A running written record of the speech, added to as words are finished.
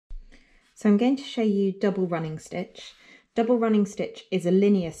So I'm going to show you double running stitch. Double running stitch is a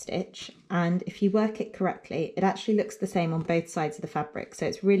linear stitch, and if you work it correctly, it actually looks the same on both sides of the fabric. So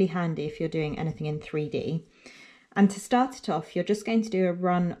it's really handy if you're doing anything in 3D. And to start it off, you're just going to do a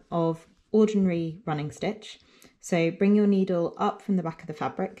run of ordinary running stitch. So bring your needle up from the back of the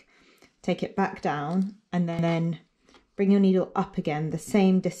fabric, take it back down, and then bring your needle up again the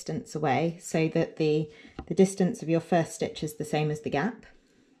same distance away so that the distance of your first stitch is the same as the gap.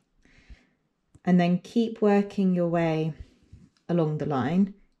 And then keep working your way along the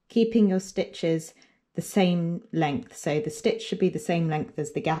line, keeping your stitches the same length. So the stitch should be the same length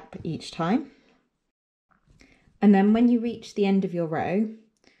as the gap each time. And then when you reach the end of your row,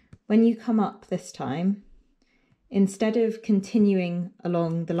 when you come up this time, instead of continuing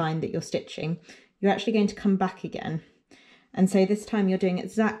along the line that you're stitching, you're actually going to come back again. And so this time you're doing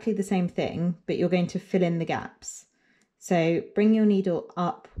exactly the same thing, but you're going to fill in the gaps. So bring your needle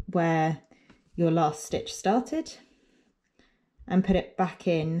up where your last stitch started and put it back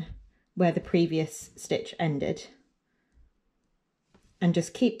in where the previous stitch ended. And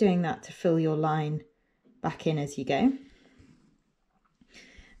just keep doing that to fill your line back in as you go.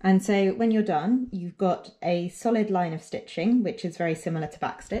 And so when you're done, you've got a solid line of stitching, which is very similar to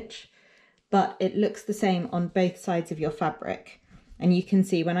backstitch, but it looks the same on both sides of your fabric. And you can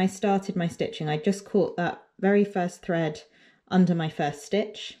see when I started my stitching, I just caught that very first thread under my first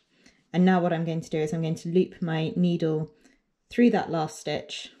stitch. And now what I'm going to do is I'm going to loop my needle through that last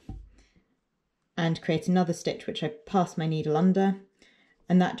stitch and create another stitch which I pass my needle under,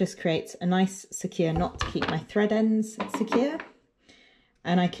 and that just creates a nice secure knot to keep my thread ends secure.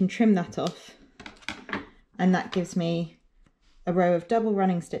 And I can trim that off, and that gives me a row of double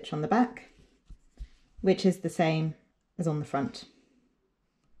running stitch on the back, which is the same as on the front.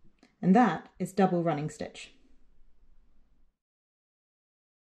 And that is double running stitch.